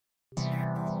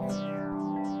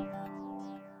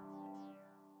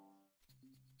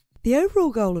The overall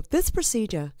goal of this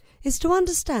procedure is to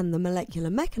understand the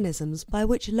molecular mechanisms by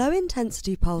which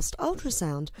low-intensity pulsed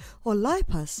ultrasound, or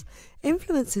LIPUS,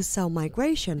 influences cell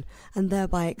migration and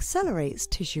thereby accelerates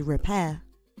tissue repair.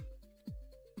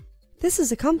 This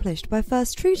is accomplished by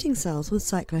first treating cells with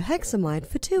cyclohexamide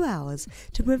for 2 hours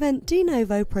to prevent de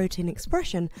novo protein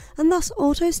expression and thus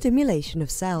auto-stimulation of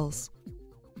cells.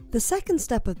 The second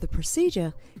step of the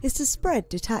procedure is to spread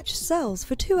detached cells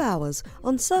for 2 hours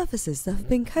on surfaces that have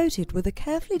been coated with a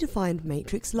carefully defined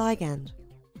matrix ligand.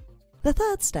 The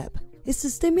third step is to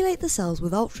stimulate the cells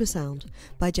with ultrasound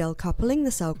by gel coupling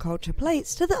the cell culture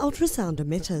plates to the ultrasound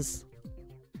emitters.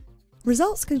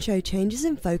 Results can show changes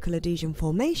in focal adhesion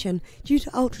formation due to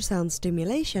ultrasound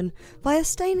stimulation via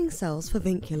staining cells for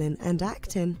vinculin and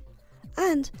actin,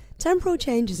 and temporal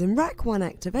changes in RAC1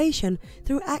 activation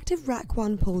through active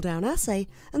RAC1 pull-down assay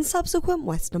and subsequent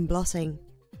Western blotting.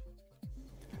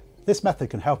 This method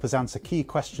can help us answer key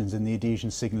questions in the adhesion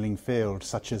signalling field,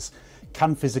 such as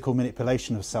can physical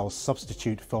manipulation of cells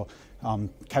substitute for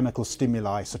chemical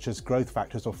stimuli such as growth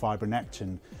factors or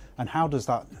fibronectin, and how does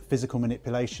that physical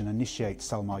manipulation initiate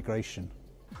cell migration?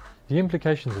 The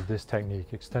implications of this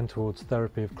technique extend towards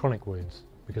therapy of chronic wounds,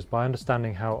 because by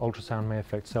understanding how ultrasound may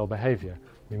affect cell behaviour,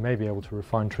 we may be able to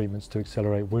refine treatments to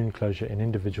accelerate wound closure in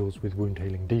individuals with wound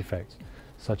healing defects,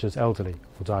 such as elderly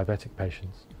or diabetic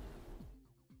patients.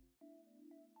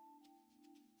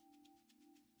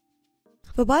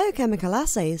 For biochemical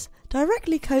assays,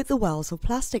 directly coat the wells of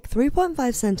plastic 3.5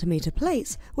 cm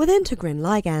plates with integrin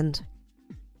ligand.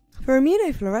 For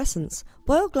immunofluorescence,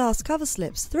 boil glass cover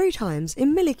slips 3 times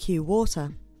in milli-Q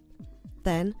water.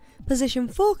 Then, position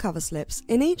 4 cover slips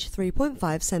in each 3.5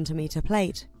 cm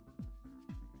plate.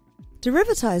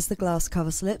 Derivatize the glass cover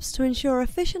slips to ensure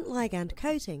efficient ligand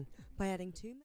coating by adding 2